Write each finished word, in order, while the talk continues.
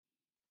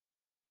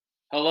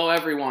Hello,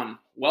 everyone.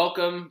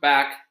 Welcome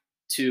back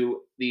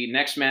to the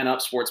Next Man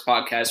Up Sports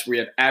Podcast, where we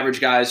have average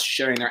guys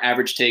sharing their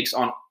average takes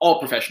on all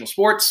professional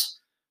sports.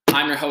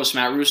 I'm your host,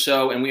 Matt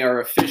Russo, and we are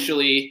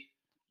officially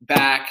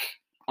back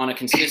on a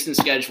consistent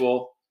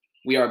schedule.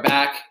 We are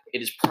back.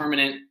 It is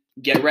permanent.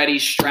 Get ready,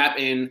 strap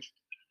in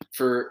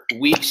for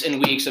weeks and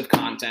weeks of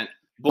content.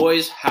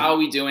 Boys, how are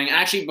we doing?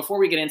 Actually, before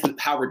we get into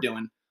how we're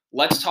doing,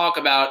 let's talk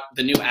about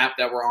the new app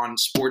that we're on,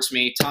 Sports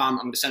Me. Tom,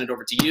 I'm going to send it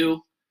over to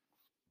you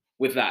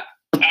with that.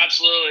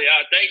 Absolutely.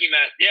 Thank you,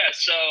 Matt. Yeah,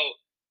 so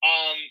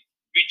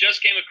we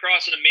just came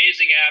across an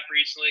amazing app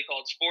recently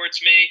called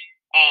Sports Me.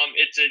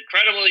 It's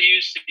incredible to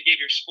use to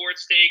give your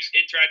sports takes,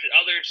 interact with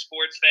other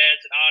sports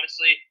fans, and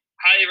honestly,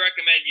 highly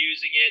recommend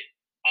using it.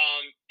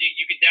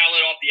 You can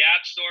download off the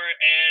App Store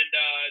and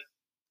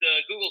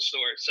the Google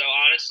Store. So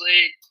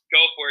honestly,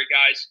 go for it,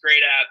 guys.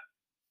 Great app.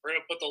 We're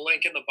going to put the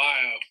link in the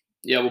bio.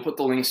 Yeah, we'll put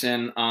the links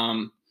in.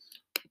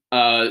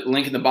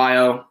 Link in the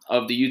bio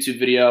of the YouTube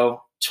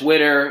video,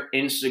 Twitter,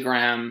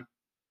 Instagram,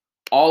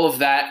 all of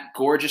that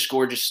gorgeous,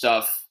 gorgeous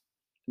stuff.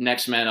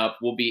 Next Man Up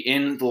will be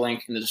in the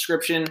link in the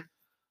description.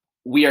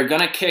 We are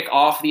going to kick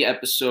off the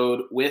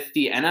episode with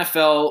the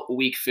NFL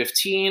Week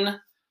 15. We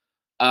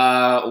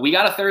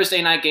got a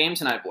Thursday night game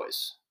tonight,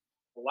 boys.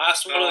 The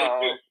last one of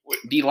the year.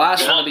 The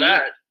last one of the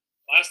year.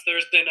 Last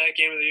Thursday night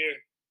game of the year.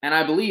 And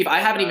I believe, I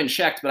haven't even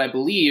checked, but I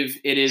believe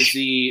it is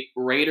the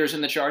Raiders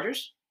and the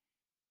Chargers.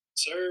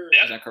 Sir.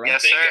 Is that correct?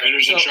 Yes, sir.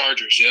 Raiders and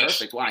Chargers, yes.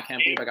 Perfect. Wow, I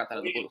can't believe I got that out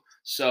of the blue.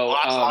 So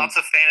Lots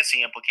of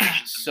fantasy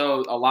implications.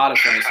 So a lot of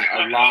fantasy,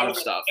 a lot of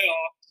stuff.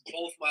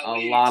 A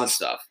lot of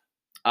stuff.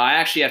 I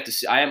actually have to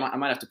see. I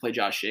might have to play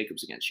Josh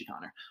Jacobs against you,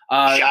 Connor.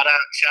 Shout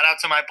out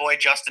to my boy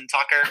Justin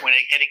Tucker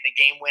hitting the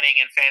game-winning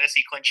and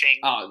fantasy clinching.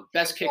 Oh,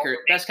 best kicker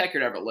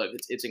to ever live.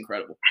 It's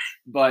incredible.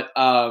 But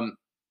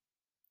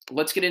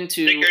let's get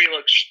into. Nick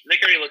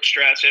already looks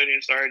stressed. I haven't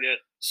even started yet.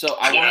 So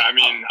I'm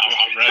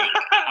ready.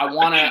 I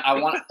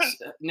want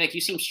Nick.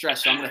 You seem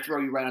stressed, so I'm going to throw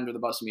you right under the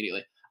bus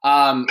immediately.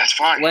 That's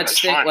fine. Let's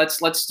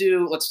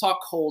talk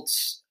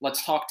Colts.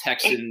 Let's talk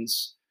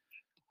Texans.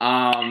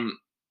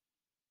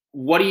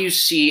 What do you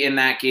see in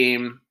that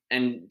game,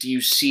 and do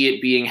you see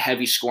it being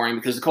heavy scoring?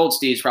 Because the Colts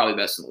D is probably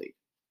best in the league.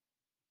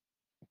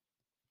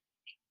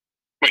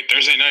 Wait,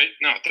 Thursday night?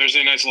 No,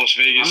 Thursday night's Las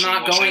Vegas.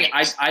 I'm not going.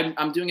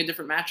 I'm doing a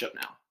differerent matchup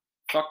now.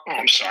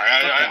 I'm sorry.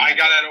 I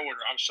got out of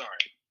order. I'm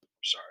sorry.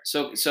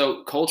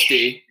 So Colts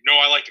D. No,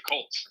 I like the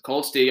Colts.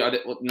 Colts D are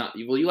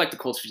you like the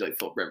Colts because you like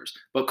Philip Rivers,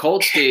 but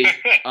Colts D.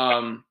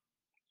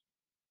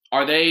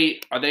 Are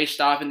they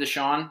stopping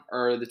Deshaun,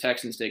 or are the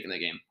Texans taking the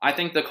game? I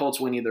think the Colts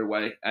win either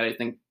way. I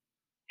think.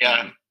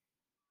 Yeah.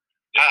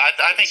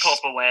 I think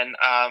Colts will win.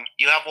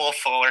 You have Will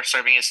Fuller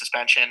serving his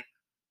suspension.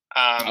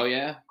 Oh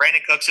yeah.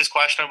 Brandon Cooks is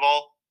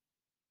questionable.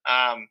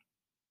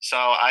 So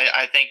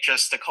I think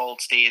just the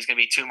Colts D is going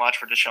to be too much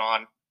for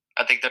Deshaun.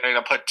 I think they're going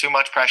to put too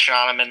much pressure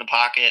on him in the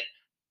pocket.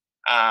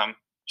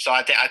 So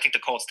I think the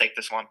Colts take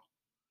this one.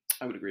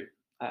 I would agree.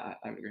 I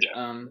would agree.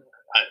 Yeah.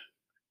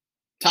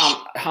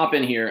 Tom, hop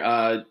in here.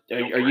 Are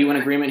you in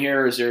agreement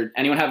here, or is there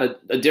anyone have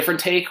a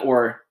different take,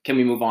 or can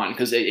we move on?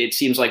 Because it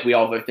seems like we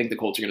all think the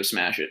Colts are going to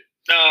smash it.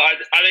 No, I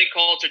think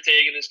Colts are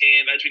taking this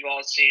game, as we've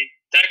all seen.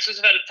 Texas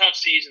have had a tough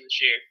season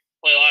this year.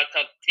 Play a lot of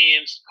tough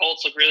teams.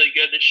 Colts look really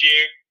good this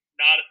year.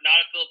 Not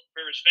a Philip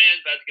Rivers fan,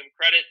 but I have to give him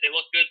credit. They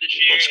look good this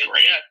year. Looks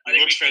great. Yeah,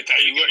 he looks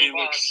fantastic. He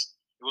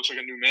looks like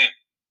a new man.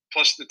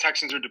 Plus, the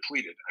Texans are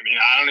depleted. I mean,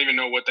 I don't even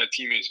know what that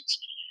team is.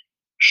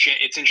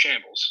 It's in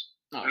shambles.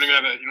 You don't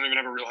even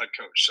have a real head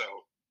coach. So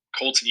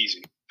Colts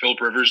easy.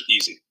 Philip Rivers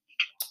easy.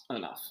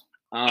 Enough.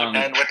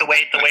 And with the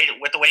way Ty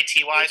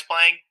is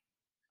playing.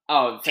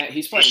 Oh,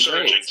 he's playing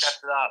great. He stepped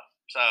it up.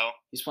 So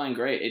he's playing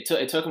great. It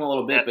took him a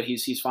little bit, but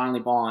he's finally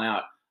balling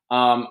out.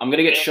 I'm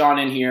gonna get Sean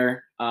in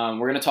here.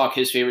 We're gonna talk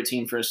his favorite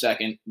team for a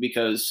second,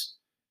 because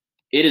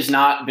it has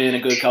not been a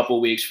good couple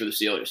of weeks for the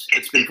Steelers.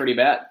 It's been pretty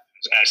bad.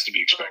 As to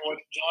be expected. What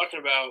you're talking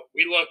about?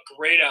 We look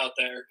great out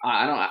there.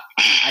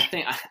 I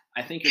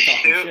think you're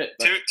talking shit.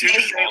 But... Two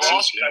straight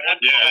losses.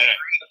 Yeah.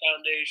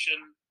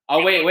 Foundation.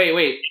 Oh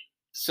wait.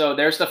 So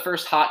there's the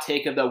first hot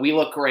take of we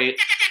look great.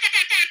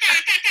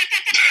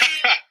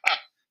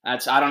 I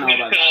don't know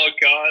about that. Oh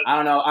God.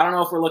 I don't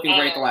know if we're looking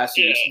great the last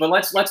 2 weeks. But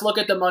let's look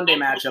at the Monday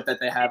matchup that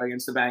they have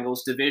against the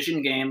Bengals.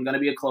 Division game, going to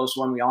be a close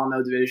one. We all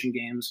know division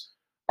games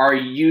are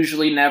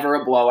usually never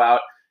a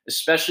blowout,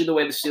 especially the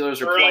way the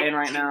Steelers are playing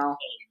right now.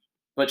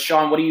 But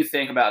Sean, what do you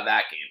think about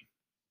that game?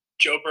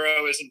 Joe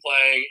Burrow isn't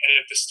playing, and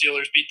if the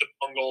Steelers beat the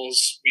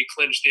Bengals, we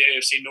clinch the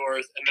AFC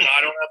North, and then I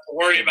don't have to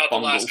worry about the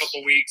last couple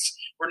of weeks.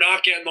 We're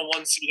not getting the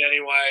 1 seed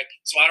anyway,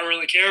 so I don't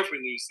really care if we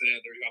lose the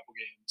other couple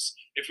games.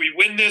 If we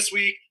win this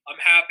week, I'm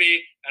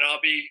happy, and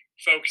I'll be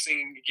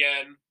focusing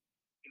again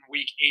in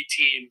Week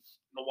 18 in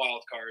the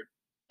wild card.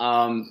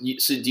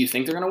 So do you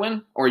think they're going to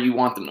win, or you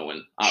want them to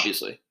win?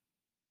 Obviously.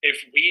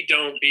 If we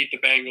don't beat the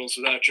Bengals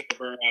without Joe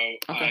Burrow,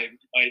 Okay. I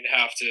might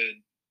have to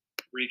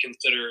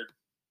reconsider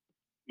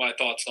my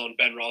thoughts on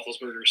Ben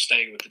Roethlisberger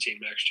staying with the team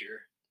next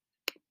year.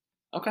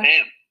 Okay.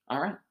 Damn.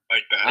 All right.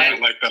 Like that. I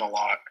like that a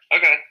lot.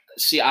 Okay.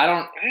 See, I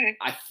don't.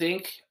 I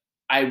think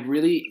I'm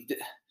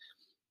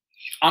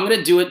going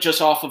to do it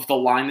just off of the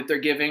line that they're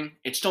giving.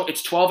 It's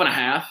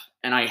 12.5,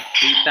 and I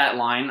hate that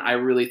line. I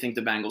really think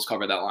the Bengals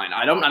cover that line.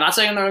 I'm not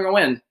saying they're going to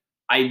win.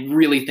 I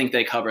really think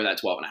they cover that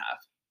 12.5.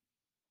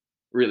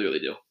 Really, really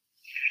do.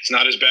 It's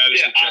not as bad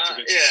as the Jets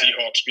against the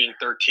Seahawks being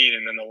 13,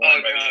 and then the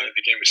line by the end of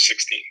the game was 16.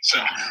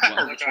 So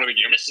before the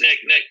game was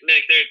 16. Nick,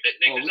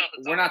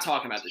 we're not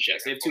talking about the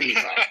Jets. They have too many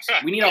problems.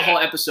 We need a whole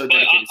episode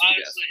dedicated to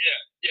the Jets.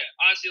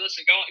 Honestly,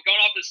 listen,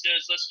 going off the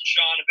stairs, listen,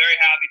 Sean, I'm very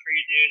happy for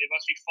you, dude. It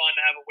must be fun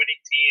to have a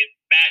winning team.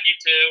 Matt, you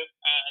too.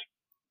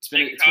 It's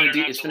been a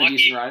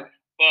decent ride.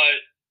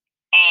 But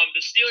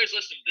the Steelers,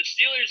 listen, the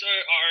Steelers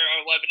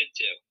are 11-2.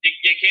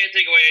 You can't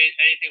take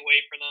anything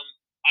away from them.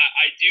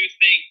 I do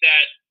think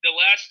that the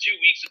last 2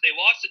 weeks that they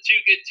lost to two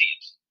good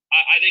teams.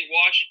 I think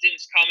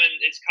Washington's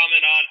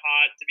coming on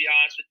hot, to be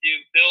honest with you.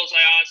 Bills,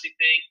 I honestly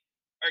think,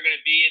 are going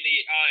to be in the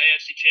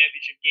AFC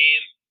Championship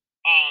game.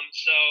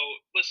 So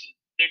listen,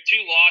 they're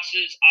 2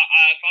 losses.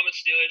 If I'm a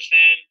Steelers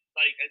fan,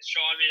 like as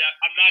Sean,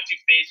 I'm not too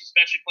phased,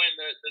 especially playing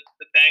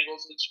the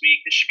Bengals this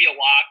week. This should be a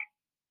lock.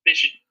 They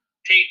should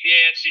take the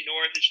AFC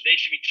North. They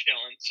should be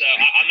chilling. So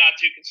I'm not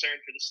too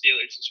concerned for the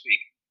Steelers this week.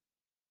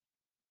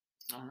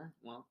 All right.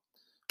 Well,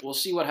 we'll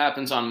see what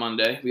happens on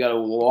Monday. We got a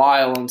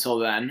while until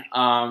then.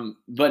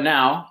 But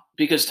now,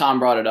 because Tom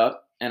brought it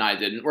up and I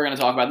didn't, we're going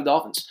to talk about the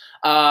Dolphins.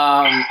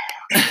 Of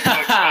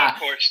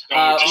course.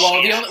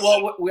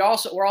 We're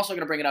also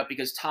going to bring it up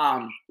because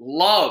Tom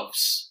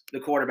loves the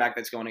quarterback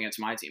that's going against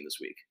my team this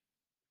week,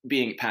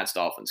 being Pat's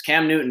Dolphins.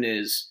 Cam Newton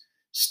is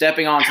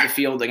stepping onto the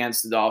field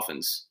against the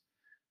Dolphins,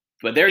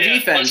 but their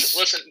defense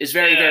is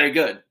very, very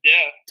good.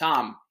 Yeah.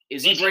 Tom,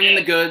 is he bringing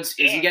the goods?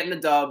 Is he getting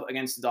the dub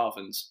against the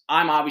Dolphins?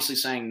 I'm obviously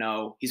saying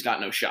no. He's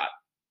got no shot.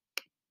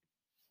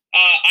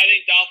 I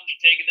think Dolphins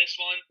are taking this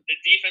one. The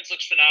defense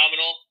looks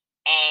phenomenal.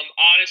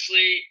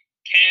 Honestly,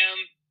 Cam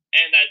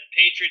and that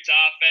Patriots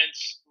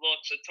offense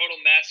looks a total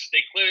mess.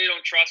 They clearly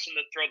don't trust him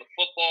to throw the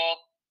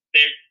football.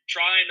 They're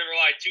trying to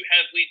rely too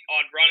heavily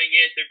on running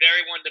it. They're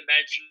very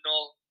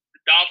one-dimensional.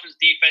 The Dolphins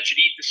defense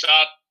should eat this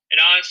up. And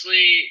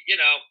honestly,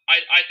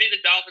 I think the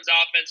Dolphins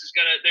offense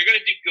they're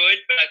gonna do good,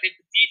 but I think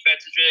the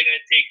defense is really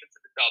gonna take them to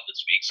the dub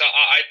this week. So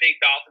I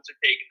think Dolphins are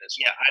taking this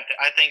one.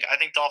 Yeah, I think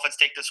Dolphins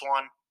take this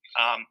one.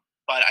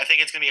 But I think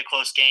it's gonna be a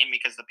close game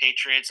because the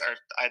Patriots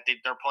I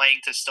think they're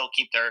playing to still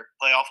keep their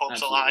playoff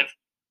hopes alive.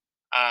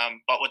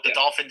 But with the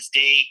Dolphins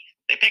D,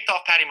 they picked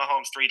off Patty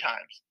Mahomes 3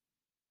 times.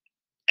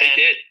 They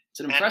did.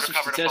 It's an impressive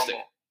statistic.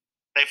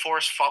 They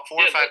forced 4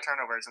 or 5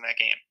 turnovers in that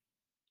game.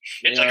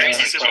 It's a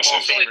crazy Super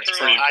Bowl favorite.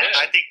 So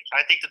I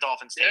think the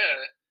Dolphins take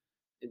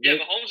it. Yeah,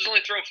 Mahomes has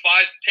only thrown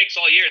 5 picks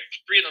all year.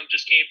 3 of them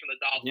just came from the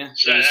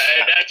Dolphins. Yeah,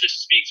 that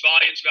just speaks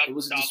volumes about. It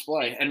was the a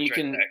display, and you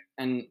can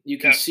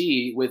Yeah.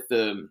 see with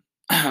the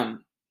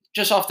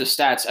just off the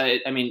stats.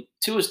 I mean,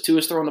 Tua's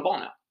throwing the ball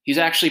now. He's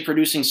actually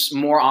producing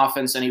more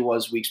offense than he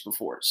was weeks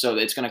before. So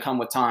it's going to come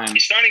with time.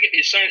 He's starting.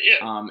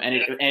 And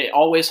it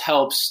always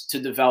helps to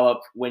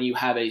develop when you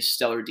have a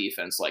stellar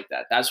defense like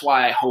that. That's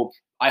why I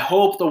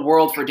hope the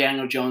world for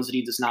Daniel Jones that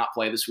he does not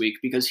play this week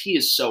because he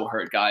is so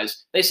hurt,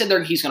 guys. They said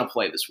he's going to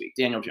play this week,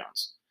 Daniel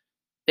Jones.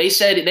 They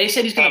said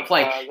he's going to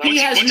play. He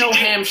has no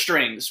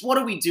hamstrings. What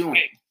are we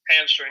doing?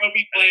 Hamstring. Oh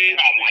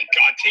my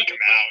God, take him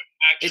out.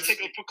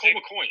 Put Colt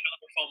McCoy.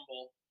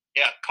 Fumble.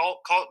 Yeah, Colt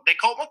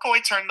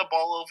McCoy turned the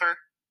ball over,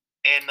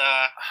 and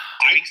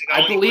 2 weeks ago.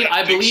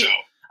 I believe so.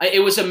 It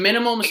was a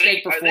minimal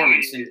mistake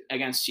performance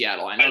against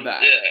Seattle. I know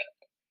that.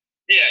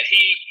 Yeah,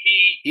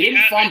 he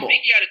didn't fumble. I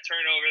think he had a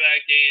turnover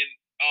that game.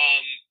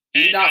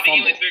 He did not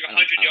fumble. He only threw 100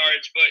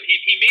 yards, but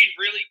he made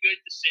really good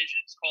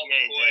decisions.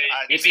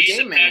 It's a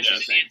game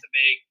management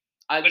thing.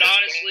 But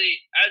honestly,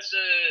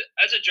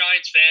 as a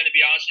Giants fan, to be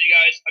honest with you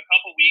guys, a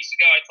couple weeks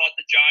ago, I thought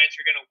the Giants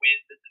were going to win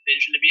the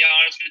division, to be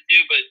honest with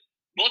you. But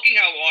looking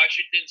how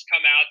Washington's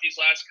come out these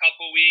last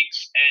couple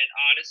weeks, and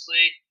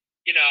honestly,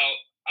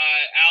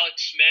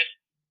 Alex Smith,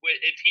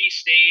 if he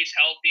stays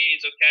healthy,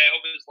 he's okay. I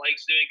hope his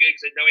leg's doing good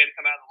because I know he had to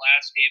come out in the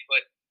last game.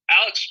 But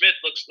Alex Smith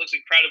looks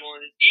incredible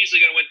and is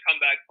easily going to win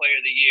comeback player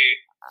of the year.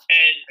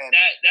 And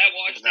that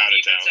Washington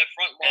defense, that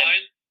front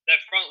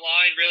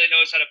line really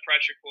knows how to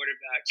pressure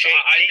quarterbacks. So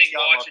I think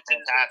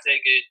Washington's going to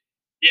take it.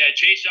 Yeah,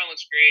 Chase Young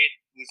looks great.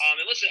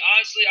 And listen,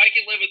 honestly, I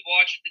can live with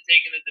Washington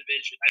taking the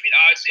division. I mean,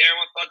 obviously,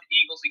 everyone thought the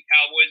Eagles and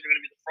Cowboys were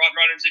going to be the front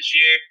runners this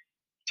year.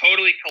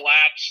 Totally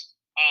collapsed.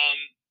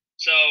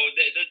 So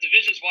the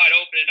division's wide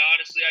open, and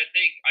honestly, I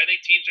think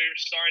teams are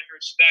starting to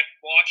respect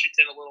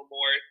Washington a little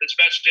more,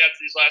 especially after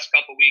these last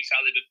couple of weeks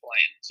how they've been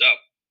playing. So,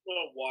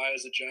 well, why,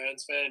 as a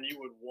Giants fan, you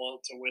would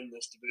want to win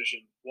this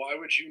division? Why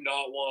would you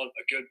not want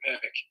a good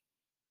pick?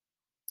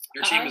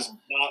 Your team is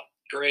not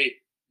great.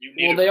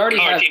 They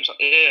already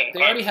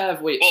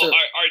have. Wait, well, so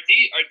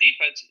our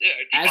defense,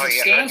 as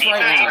it stands right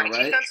now,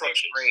 right? Defense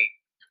looks great.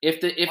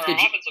 Our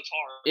offense looks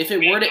horrible.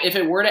 If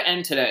it were to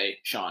end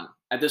today, Sean,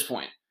 at this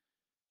point,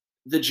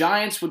 the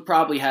Giants would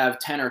probably have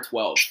 10 or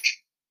 12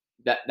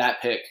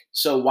 that pick.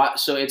 So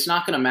it's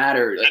not going to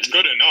matter. That's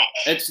good enough.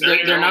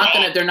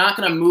 They're not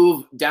going to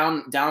move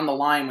down the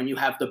line when you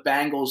have the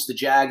Bengals, the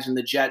Jags, and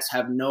the Jets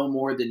have no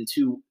more than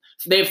 2.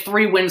 They have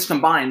 3 wins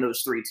combined,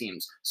 those 3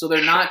 teams. So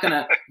they're not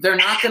gonna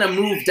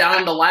move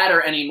down the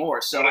ladder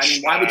anymore. So I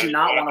mean, why would you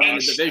not want to win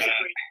the division?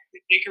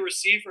 Take a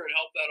receiver and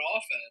help that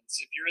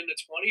offense. If you're in the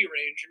 20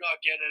 range, you're not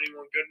getting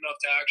anyone good enough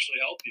to actually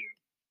help you.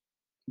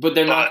 But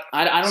they're not.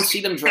 I don't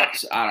see them drop.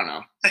 I don't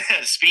know.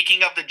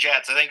 Speaking of the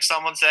Jets, I think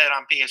someone said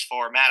on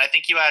PS4, Matt. I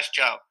think you asked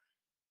Joe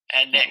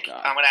and Nick.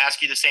 I'm going to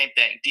ask you the same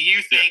thing. Do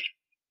you think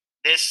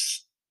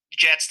this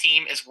Jets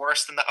team is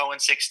worse than the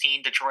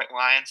 0-16 Detroit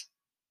Lions?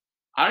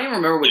 I don't even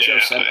remember what Joe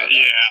said about that.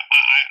 Yeah,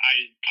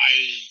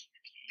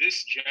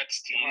 this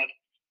Jets team,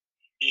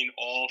 in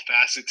all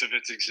facets of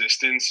its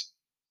existence,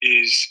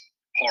 is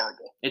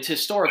horrible. It's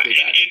historically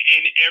bad.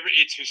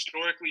 It's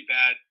historically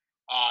bad.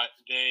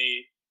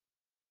 They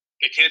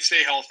can't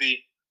stay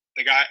healthy.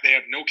 They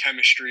have no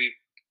chemistry.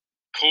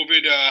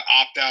 COVID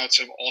opt-outs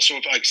have also,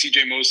 like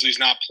CJ Mosley's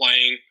not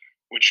playing,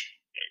 which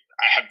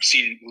I have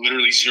seen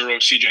literally 0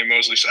 CJ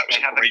Mosley, so that was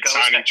a great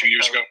signing 2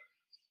 years ago.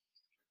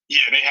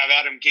 Yeah, they have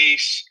Adam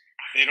Gase.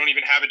 They don't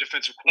even have a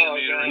defensive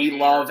coordinator. We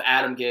love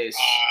Adam Gase.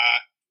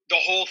 The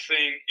whole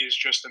thing is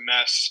just a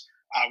mess.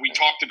 We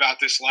talked about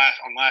this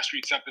on last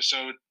week's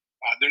episode.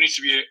 There needs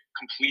to be a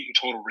complete and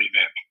total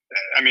revamp.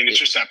 I mean, it's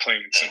just that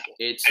plain and simple.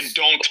 And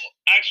don't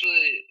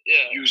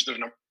use the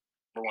number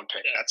 1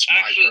 pick. That's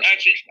my personal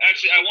actually, I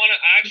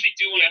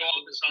do want to go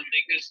on to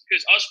something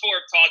because us 4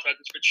 have talked about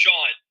this. But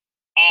Sean,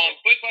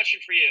 quick question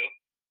for you.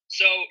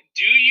 So,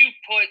 do you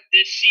put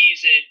this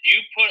season? Do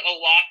you put a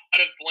lot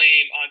of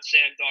blame on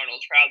Sam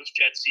Darnold for how this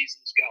Jets season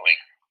is going?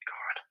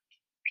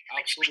 God,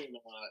 absolutely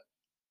not.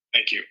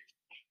 Thank you.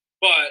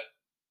 But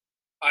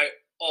I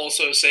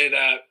also say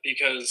that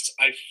because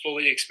I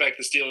fully expect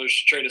the Steelers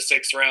to trade a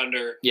 6th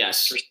rounder.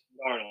 Yes. For Sam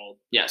Darnold.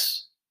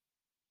 Yes.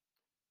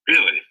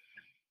 Really?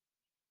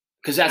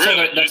 Because that's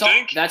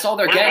all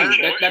they're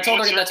getting. That's all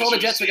the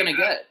Jets are going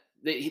to get.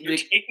 You're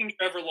taking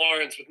Trevor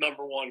Lawrence with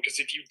number 1 because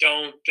if you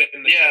don't, then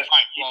I think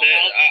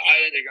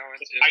they're going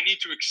to. I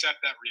need to accept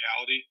that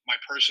reality. My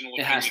personal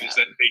opinion is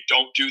that they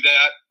don't do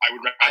that. I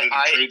would rather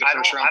trade the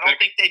first round pick. I don't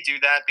think they do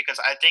that because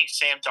I think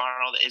Sam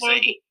Darnold is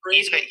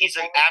he's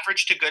an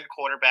average to good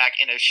quarterback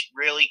in a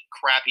really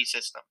crappy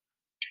system.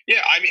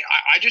 Yeah, I mean,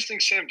 I just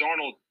think Sam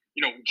Darnold,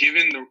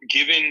 given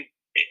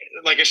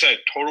like I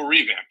said, total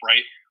revamp,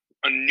 right?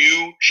 A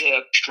new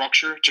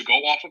structure to go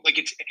off of.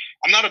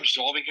 I'm not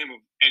absolving him of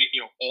any,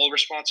 all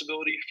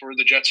responsibility for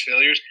the Jets'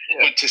 failures,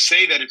 but to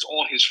say that it's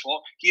all his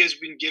fault, he has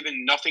been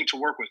given nothing to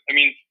work with. I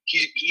mean,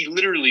 he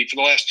literally for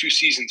the last 2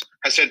 seasons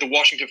has had the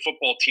Washington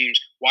football team's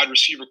wide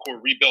receiver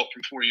core rebuilt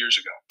from 4 years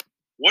ago.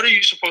 What are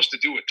you supposed to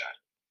do with that?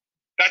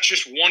 That's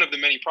just one of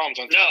the many problems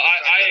on top. No,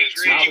 I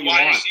agree.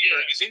 Wide receiver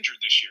is injured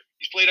this year.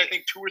 He's played, I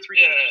think, 2 or 3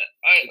 games.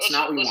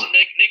 Listen,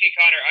 Nick and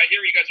Connor, I hear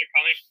where you guys are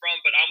coming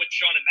from, but I'm with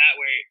Sean and Matt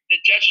where the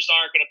Jets just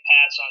aren't going to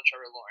pass on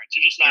Trevor Lawrence.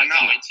 They're just not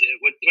going to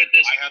with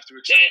this. I have to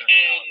accept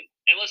that.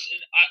 And listen,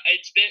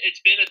 it's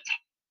been a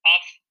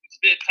tough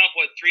 3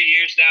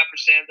 years now for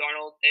Sam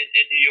Darnold in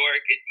New York.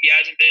 He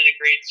hasn't been in a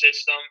great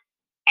system.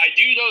 I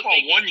do though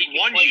think he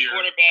can play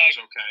quarterback.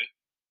 Was okay.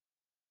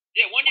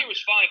 Yeah, 1 year was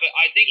fine, but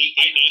I think he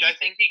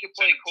could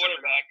play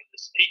quarterback in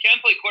this. He can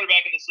play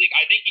quarterback in this league.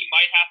 I think he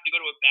might have to go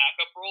to a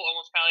backup role,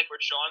 almost kind of like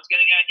where Sean's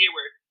getting at here,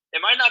 where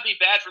it might not be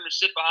bad for him to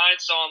sit behind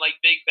someone like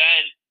Big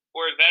Ben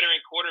or a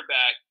veteran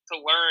quarterback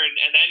to learn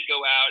and then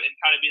go out and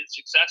kind of be the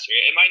successor.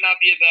 It might not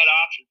be a bad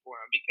option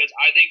for him because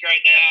I think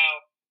right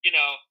now,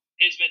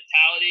 his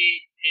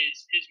mentality,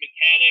 his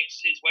mechanics,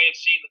 his way of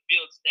seeing the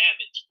field's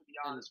damaged, to be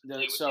honest with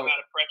the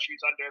amount of pressure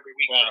he's under every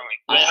week throwing.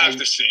 We'll have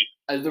to see.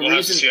 We'll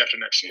have to see after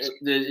next season.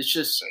 It's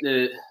just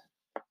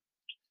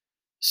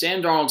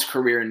Sam Darnold's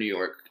career in New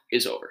York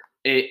is over.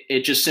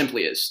 It just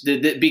simply is.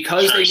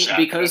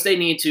 Because they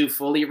need to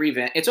fully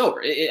revamp. It's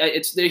over.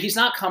 He's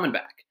not coming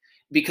back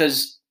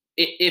because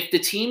if the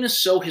team is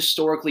so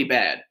historically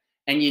bad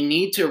and you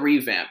need to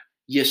revamp,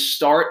 you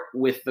start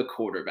with the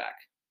quarterback.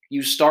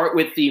 You start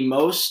with the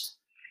most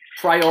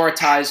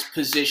prioritized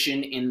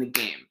position in the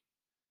game.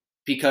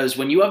 Because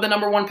when you have the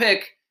number 1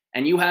 pick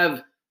and you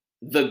have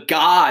the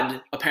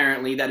god,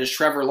 apparently, that is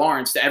Trevor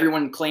Lawrence, that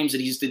everyone claims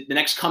that he's the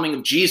next coming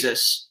of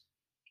Jesus,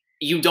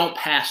 you don't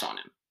pass on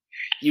him.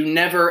 You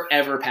never,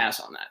 ever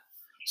pass on that.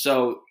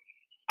 So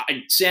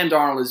Sam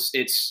Darnold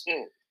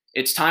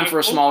it's time for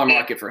a smaller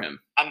market for him.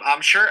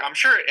 I'm sure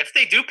if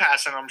they do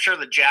pass him, I'm sure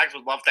the Jags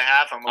would love to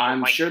have him.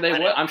 I'm sure they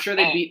would. I'm sure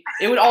they'd be.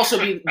 It would also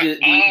be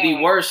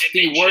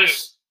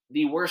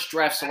the worst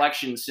draft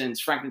selection since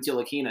Franklin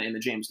Ntilikina in the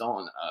James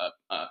Dolan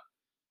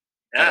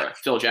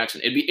Phil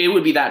Jackson. It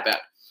would be that bad.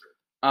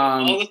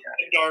 All the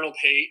Darnold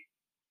hate,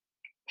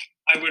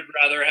 I would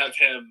rather have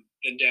him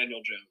than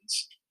Daniel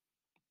Jones.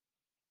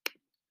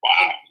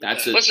 Wow,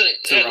 that's a listen.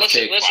 Take.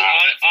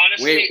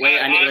 Honestly,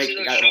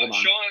 hold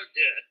on.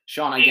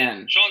 Sean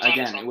again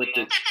with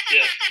the.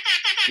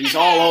 He's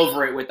all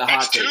over it with the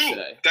hot takes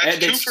today. That's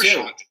 2 for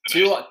Sean.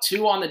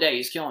 Two on the day.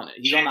 He's killing it.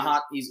 He's on the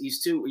hot.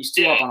 He's two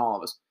up on all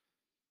of us.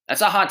 That's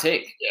a hot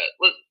take.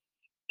 Listen.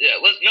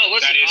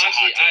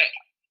 Honestly,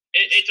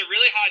 it's a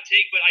really hot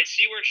take, but I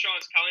see where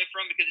Sean's coming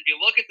from because if you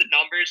look at the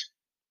numbers,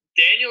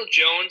 Daniel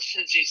Jones,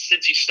 since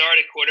he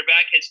started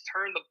quarterback, has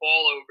turned the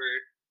ball over,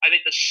 I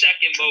think, the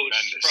second most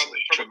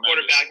from a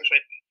quarterback.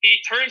 He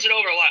turns it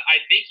over a lot.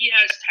 I think he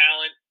has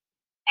talent.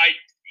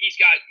 He's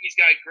got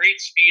great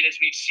speed, as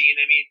we've seen.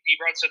 I mean, he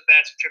runs so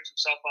fast and trips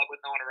himself up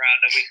with no one around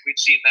him. We've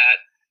seen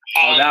that.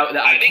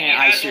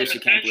 I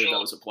seriously can't believe that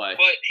was a play.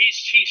 But he's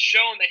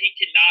shown that he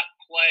cannot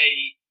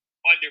play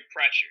under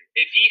pressure.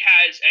 If he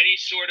has any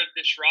sort of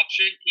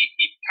disruption, he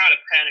kind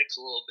of panics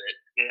a little bit.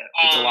 Yeah,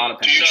 it's a lot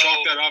of panic. Do you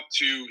chalk that up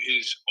to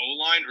his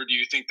O-line, or do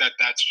you think that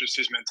that's just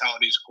his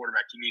mentality as a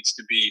quarterback? He needs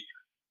to be,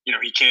 he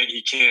can't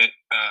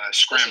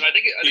scramble. Listen, I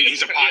think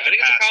it's a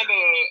combo.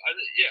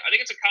 I think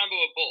it's a combo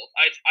of both.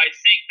 I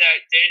think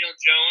that Daniel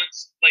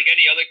Jones, like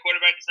any other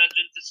quarterback that's entered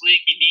into this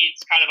league, he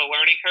needs kind of a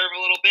learning curve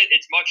a little bit.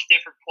 It's much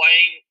different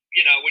playing,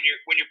 when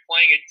you're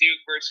playing at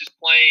Duke versus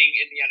playing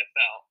in the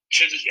NFL.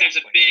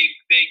 There's a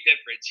big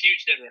difference,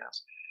 huge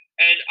difference.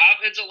 Yeah. And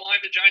offensive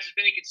line, the Giants have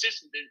been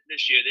inconsistent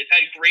this year. They've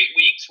had great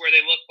weeks where they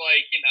look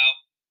like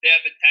they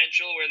have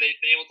potential, where they've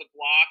been able to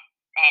block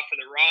for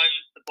the run,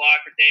 the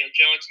block for Daniel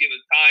Jones, give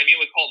him time. Even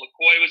when Colt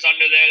McCoy was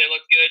under there, they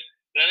looked good.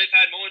 But then they've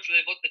had moments where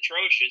they've looked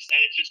atrocious, and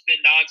it's just been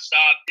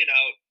nonstop.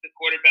 The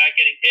quarterback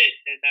getting hit,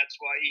 and that's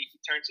why he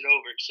turns it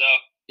over. So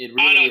it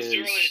really I don't know. It's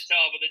too early to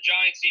tell, but the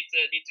Giants need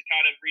to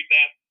kind of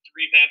revamp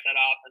that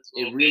offense a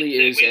little bit. It really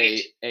is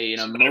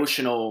an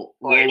emotional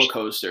roller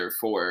coaster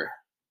for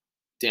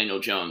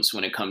Daniel Jones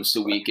when it comes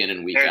to week in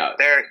and week out.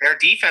 Their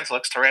defense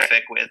looks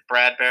terrific with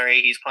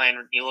Bradbury. He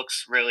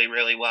looks really,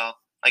 really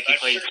well. Like he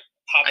plays.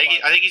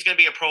 I think he's going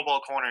to be a Pro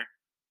Bowl corner.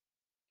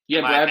 Yeah,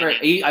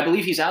 Bradbury. I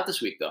believe he's out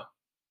this week, though.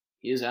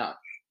 He is out.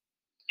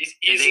 He's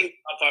easily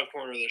top 5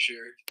 corner this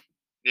year.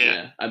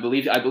 Yeah. I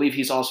believe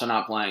he's also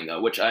not playing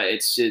though, which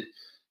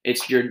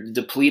you're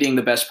depleting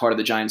the best part of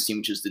the Giants team,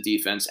 which is the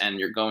defense, and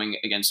you're going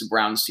against the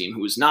Browns team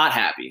who is not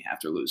happy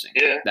after losing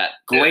that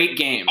great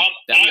game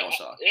that we all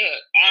saw.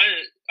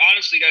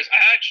 Honestly, guys,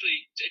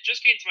 it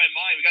just came to my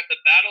mind. We got the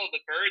Battle of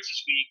the Birds this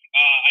week.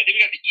 I think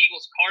we got the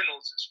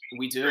Eagles-Cardinals this week.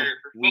 We do.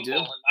 For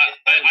football.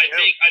 And I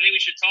think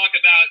we should talk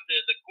about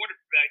the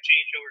quarterback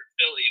change over at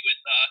Philly with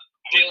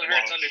Jalen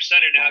Hurts under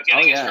center now,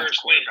 getting his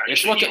first win.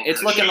 It's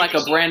looking like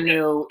a brand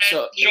new.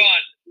 Sean,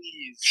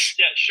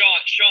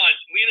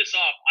 lead us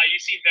off. You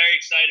seem very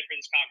excited for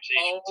this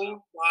conversation.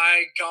 Oh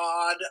my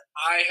God,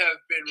 I have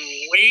been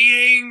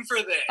waiting for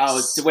this. Oh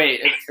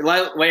wait,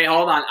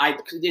 hold on.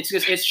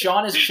 It's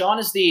Sean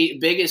is the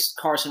biggest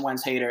Carson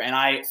Wentz hater, and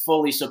I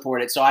fully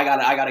support it. So I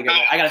gotta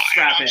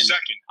strap in.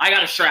 I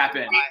gotta strap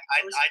in.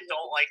 I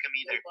don't like him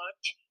either.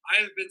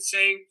 I have been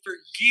saying for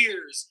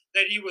years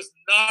that he was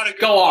not a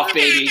good Go off,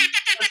 baby.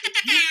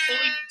 If you pull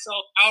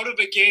yourself out of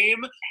a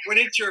game when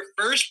it's your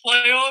first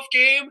playoff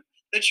game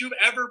that you've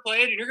ever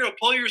played, and you're going to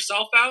pull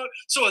yourself out,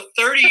 so a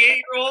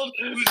 38-year-old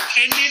whose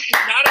tendon is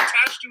not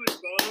attached to his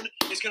bone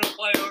is going to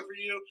play over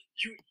you.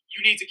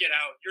 You need to get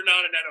out. You're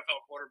not an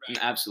NFL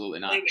quarterback. Absolutely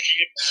not.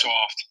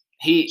 Soft.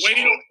 Jalen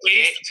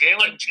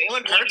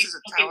Hurts is a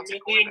talented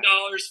 $1 million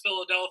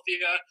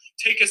Philadelphia,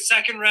 take a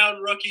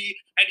second-round rookie,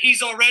 and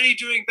he's already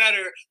doing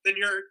better than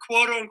your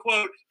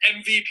quote-unquote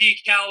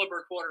MVP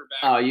caliber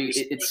quarterback. Oh,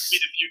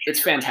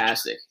 it's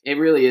fantastic. It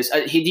really is.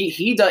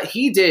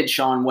 He did,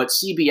 Sean, what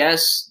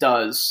CBS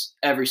does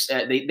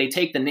they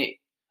take the knee.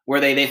 Where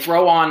they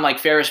throw on like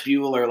Ferris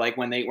Bueller, like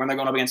when they're going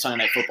up against Sunday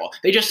Night Football,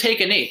 they just take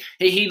a knee.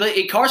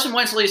 Carson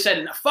Wentz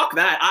said, "Fuck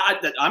that!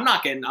 I'm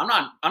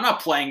not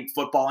playing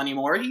football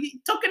anymore." He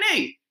took a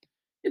knee.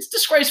 It's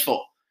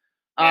disgraceful.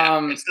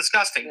 It's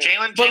disgusting.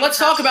 But let's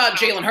talk about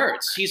Jalen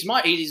Hurts. He's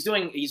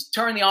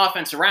turning the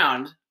offense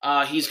around.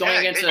 He's going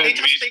against they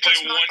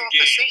just knocked off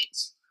the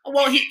Saints.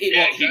 Well,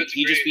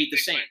 he just beat the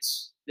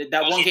Saints.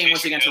 That one game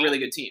was against a really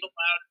good team. Allowed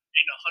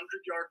a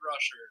 100-yard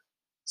rusher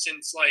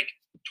since like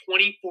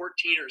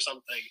 2014 or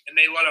something, and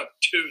they let up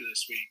 2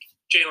 this week.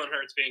 Jalen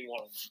Hurts being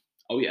one of them.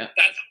 Oh yeah,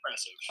 that's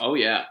impressive. Oh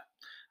yeah,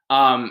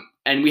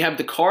 and we have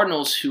the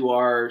Cardinals who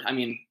are. I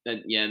mean,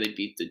 they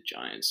beat the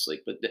Giants. The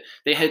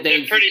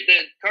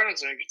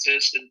Cardinals are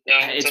inconsistent.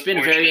 It's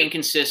been very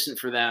inconsistent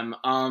for them.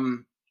 They're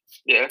on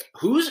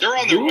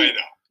their way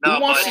though.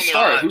 Who wants to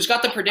start? Who's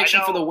got the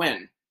prediction for the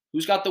win?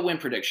 Who's got the win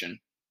prediction?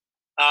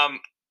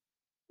 I'm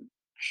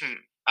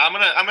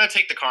gonna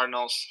take the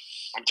Cardinals.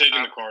 I'm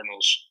taking the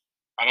Cardinals.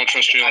 I don't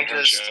trust Jalen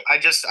Hurts yet. I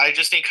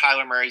just think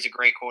Kyler Murray's a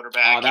great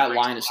quarterback. Oh, that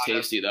line is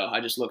tasty though. I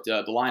just looked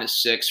up. The line is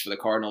 6 for the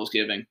Cardinals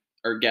giving.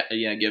 They're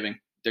giving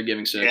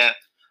 6. Yeah.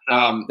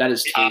 That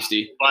is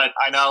tasty. But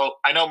I know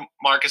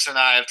Marcus and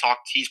I have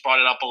talked. He's brought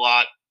it up a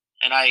lot,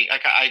 and I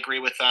agree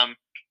with them.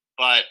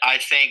 But I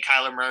think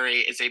Kyler Murray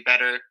is a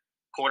better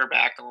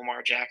quarterback than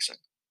Lamar Jackson.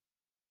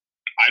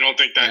 I don't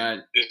think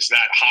that is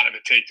that hot of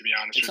a take, to be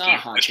honest with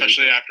you.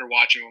 Especially after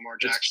watching Lamar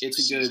Jackson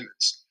this season.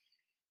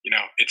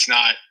 It's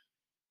not.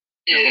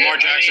 Lamar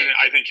Jackson,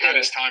 I think, had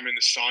his time in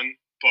the sun,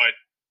 but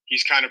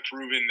he's kind of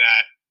proven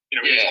that.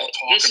 He's all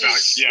talk about.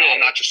 I'm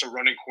not just a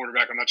running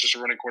quarterback. I'm not just a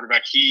running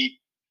quarterback. He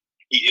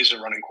he is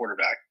a running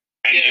quarterback.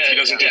 And if he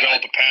doesn't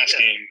develop a pass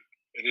game,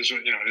 it is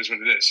what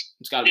it is.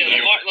 It's got to be.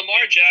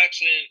 Lamar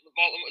Jackson. The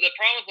problem with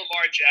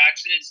Lamar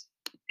Jackson is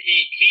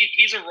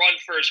he's a run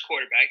first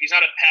quarterback. He's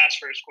not a pass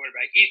first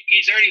quarterback.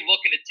 He's already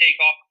looking to take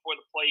off before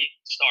the play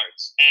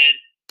starts, and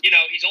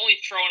he's only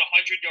throwing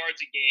 100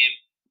 yards a game.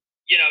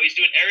 He's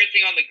doing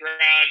everything on the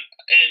ground,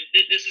 and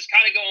this is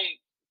kind of going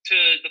to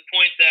the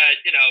point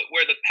that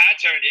where the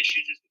Pats are in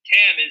issues is with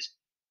Cam is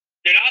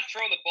they're not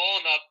throwing the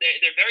ball enough.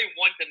 They're very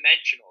one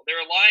dimensional.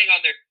 They're relying on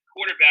their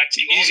quarterback.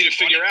 It's easy to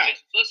figure out.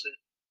 Listen.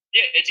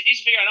 Yeah, it's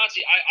easy to figure out.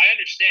 Honestly, I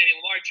understand.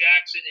 Lamar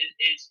Jackson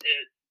is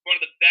one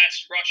of the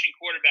best rushing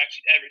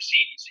quarterbacks you've ever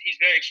seen. He's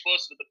very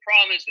explosive. But the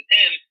problem is with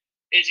him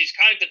is he's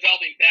kind of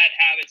developing bad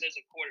habits as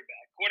a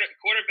quarterback.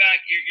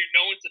 Quarterback, you're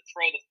known to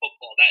throw the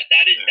football.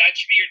 That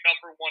should be your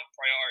number one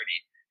priority.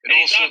 And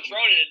he's not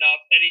throwing it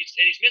enough, and he's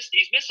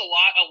missed a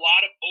lot of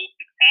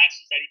open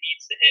passes that he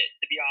needs to hit.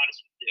 To be honest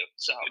with you,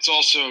 so it's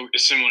also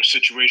a similar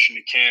situation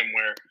to Cam,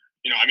 where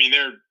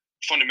they're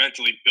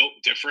fundamentally built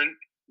different.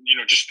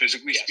 Just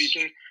physically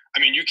speaking.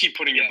 You keep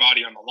putting your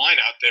body on the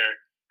line out there,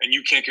 and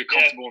you can't get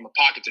comfortable in the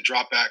pocket to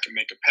drop back and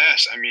make a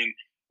pass.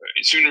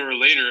 Sooner or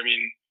later,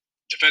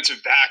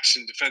 defensive backs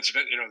and defensive,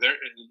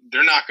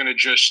 they're not going to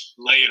just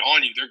lay it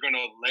on you. They're going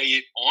to lay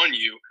it on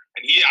you.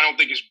 And I don't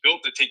think is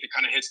built to take the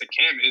kind of hits that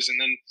Cam is. And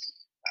then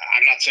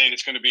I'm not saying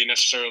it's going to be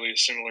necessarily a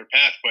similar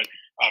path, but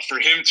for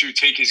him to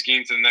take his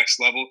game to the next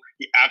level,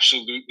 he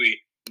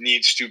absolutely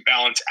needs to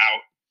balance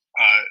out,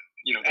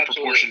 the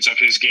proportions of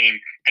his game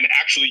and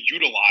actually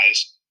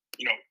utilize,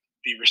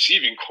 the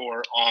receiving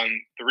core on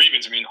the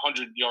Ravens.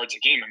 100 yards a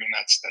game.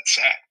 That's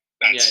sad.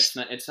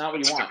 It's not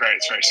what you want.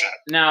 It's very sad.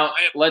 Now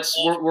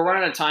we're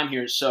running out of time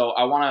here, so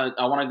I want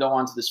to go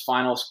on to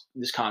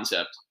this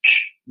concept,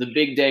 the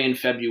big day in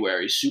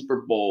February,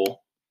 Super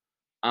Bowl.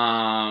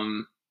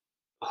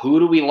 Who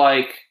do we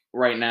like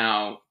right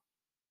now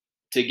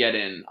to get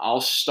in? I'll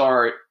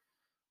start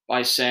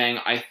by saying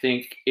I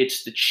think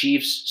it's the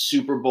Chiefs'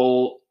 Super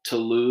Bowl to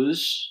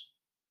lose.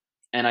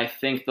 And I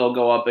think they'll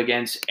go up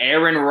against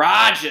Aaron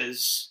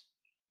Rodgers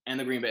and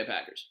the Green Bay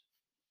Packers.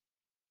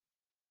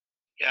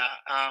 Yeah,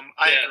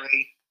 I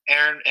agree.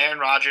 Aaron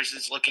Rodgers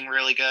is looking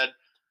really good.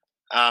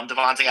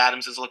 Devontae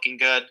Adams is looking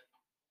good.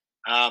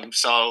 And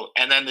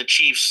then the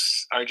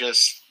Chiefs are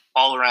just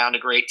all around a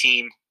great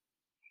team.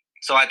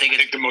 So I think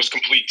the most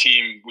complete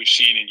team we've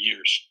seen in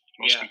years.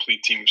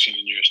 Complete team we've seen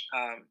in years.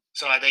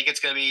 So I think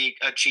it's going to be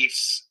a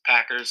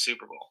Chiefs-Packers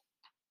Super Bowl.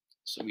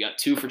 So we got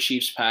 2 for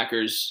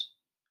Chiefs-Packers.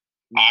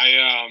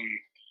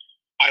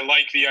 I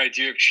like the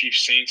idea of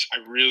Chiefs Saints. I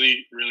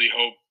really, really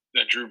hope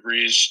that Drew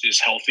Brees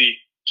is healthy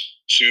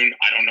soon.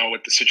 I don't know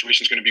what the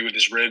situation is going to be with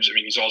his ribs.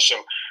 He's also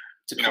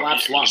he's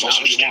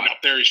also standing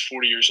up there. He's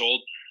 40 years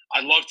old.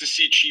 I'd love to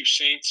see Chiefs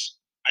Saints.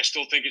 I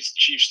still think it's the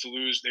Chiefs to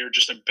lose. They're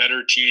just a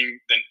better team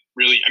than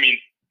really. If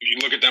you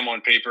look at them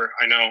on paper,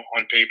 I know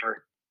on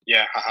paper,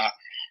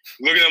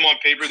 look at them on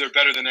paper. They're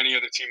better than any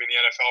other team in the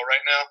NFL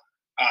right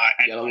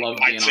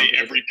now. I'd say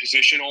every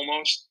position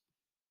almost.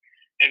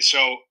 And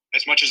so,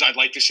 as much as I'd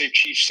like to say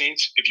Chiefs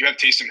Saints, if you have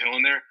Taysom Hill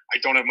in there, I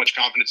don't have much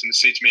confidence in the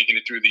Saints making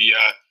it through the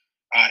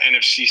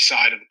NFC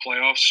side of the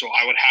playoffs. So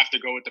I would have to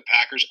go with the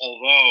Packers.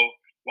 Although,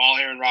 while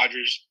Aaron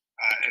Rodgers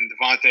and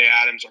Devontae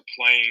Adams are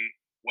playing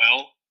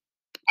well,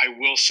 I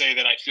will say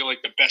that I feel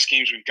like the best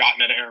games we've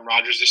gotten out of Aaron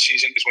Rodgers this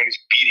season is when he's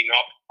beating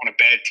up on a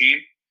bad team.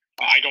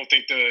 I don't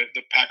think the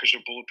Packers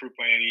are bulletproof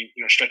by any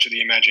stretch of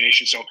the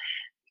imagination. So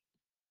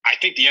I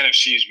think the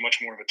NFC is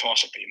much more of a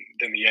toss-up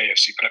than the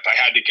AFC. But if I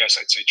had to guess,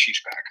 I'd say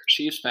Chiefs-Packers.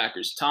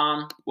 Chiefs-Packers.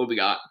 Tom, what we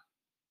got?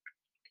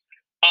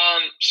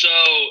 So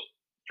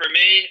for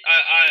me,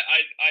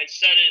 I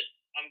said it.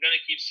 I'm going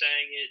to keep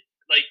saying it.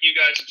 Like you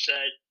guys have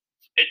said,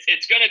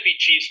 it's going to be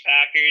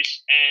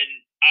Chiefs-Packers. And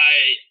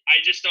I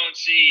just don't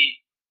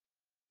see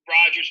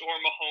Rodgers or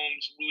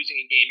Mahomes losing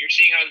a game. You're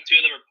seeing how the two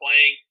of them are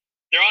playing.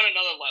 They're on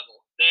another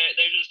level.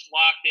 They're just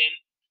locked in.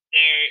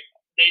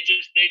 They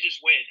just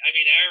win.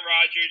 Aaron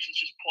Rodgers is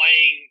just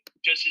playing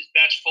just his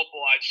best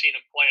football I've seen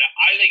him play.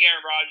 I think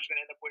Aaron Rodgers is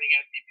going to end up winning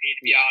MVP,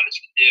 to be honest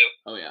with you.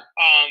 Oh, yeah.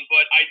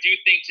 But I do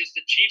think just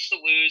the Chiefs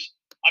to lose.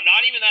 I'm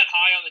not even that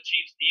high on the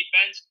Chiefs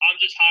defense. I'm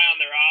just high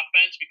on their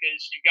offense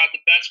because you've got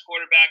the best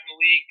quarterback in the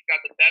league. You've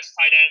got the best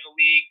tight end in the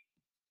league.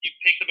 You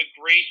picked up a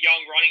great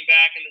young running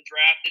back in the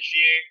draft this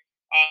year.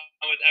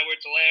 With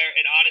Edwards-Helaire,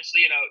 and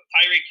honestly,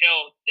 Tyreek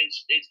Hill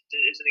is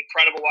an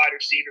incredible wide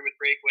receiver with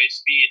breakaway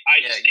speed.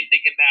 I just think they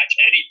can match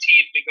any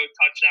team and go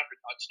touchdown for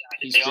touchdown.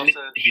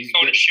 He's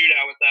going to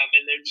shootout with them,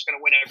 and they're just going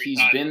to win every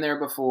time. He's been there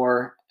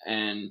before,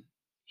 and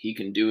he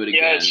can do it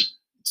again. Yes.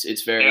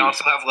 It's very. They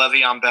also have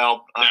Le'Veon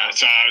Bell.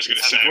 So I was going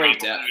to say great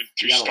depth.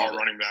 2-star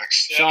running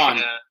backs. Sean,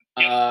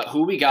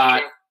 who we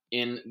got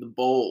in the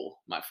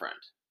bowl, my friend?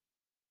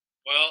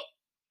 Well,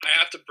 I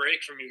have to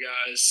break from you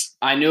guys.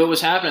 I knew it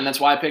was happening.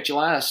 That's why I picked you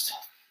last.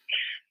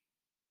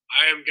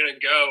 I am going to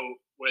go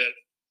with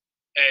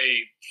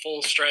a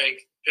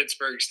full-strength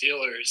Pittsburgh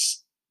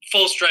Steelers.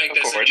 Full strength.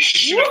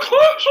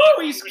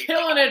 He's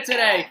killing it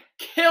today.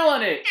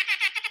 Killing it.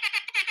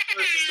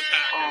 versus the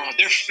Packers. Oh,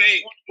 they're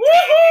fake.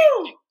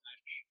 Woohoo!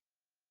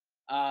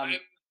 I'm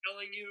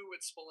telling you,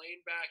 with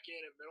Spillane back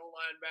in at middle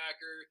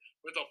linebacker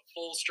with a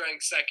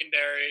full-strength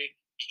secondary,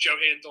 Joe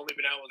Hayden's only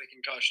been out with a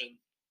concussion.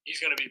 He's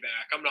going to be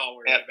back. I'm not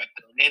worried about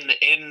him.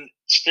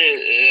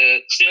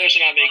 Steelers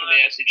are not making the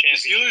AFC The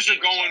Championship. Steelers are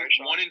going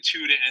 1-2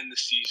 to end the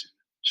season.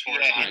 As far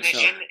as I'm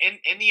concerned.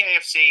 In the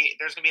AFC,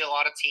 there's going to be a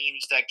lot of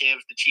teams that give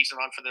the Chiefs a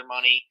run for their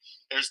money.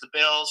 There's the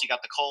Bills, you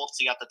got the Colts,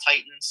 you got the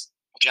Titans,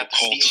 you got the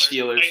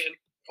Steelers.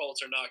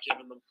 Colts are not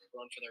giving them a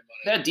run for their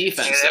money. That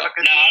defense, Yeah,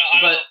 though.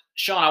 But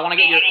Sean, I want to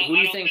get your. Who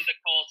do you think?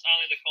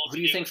 Who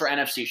do you think for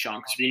NFC,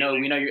 Sean? Because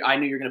I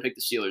knew you're going to pick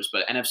the Steelers,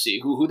 but NFC,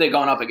 who they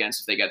going up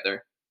against if they get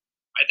there?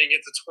 I think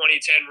it's a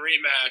 2010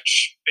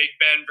 rematch. Big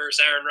Ben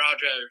versus Aaron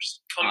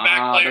Rodgers. Comeback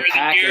player the of the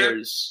year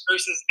Packers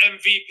versus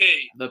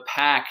MVP. The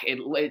Pack.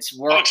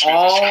 We're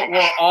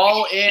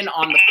all in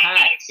on the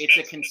Pack. It's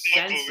a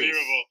consensus.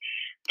 Unbelievable.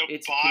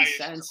 It's a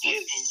consensus.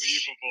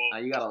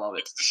 Unbelievable. You gotta love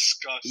it. It's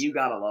disgusting. You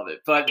gotta love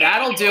it. But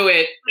that'll do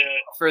it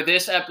for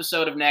this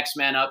episode of Next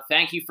Man Up.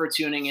 Thank you for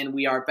tuning in.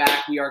 We are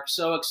back. We are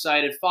so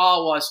excited.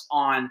 Follow us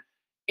on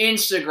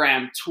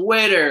Instagram,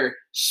 Twitter,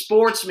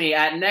 SportsMe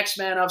at Next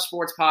Man Up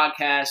Sports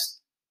Podcast.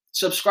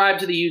 Subscribe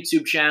to the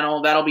YouTube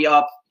channel. That'll be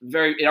up.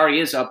 It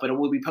already is up, but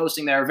we'll be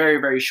posting there very,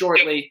 very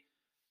shortly.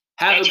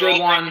 Have a good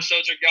one.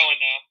 Episodes are going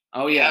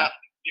now. Oh yeah.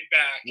 Be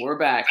back. We're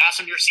back.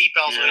 Fasten your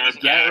seatbelts, ladies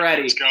and Get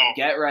ready. Let's go.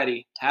 Get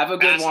ready. Have a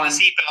good one.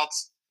 Fasten the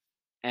seatbelts.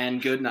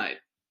 And good night.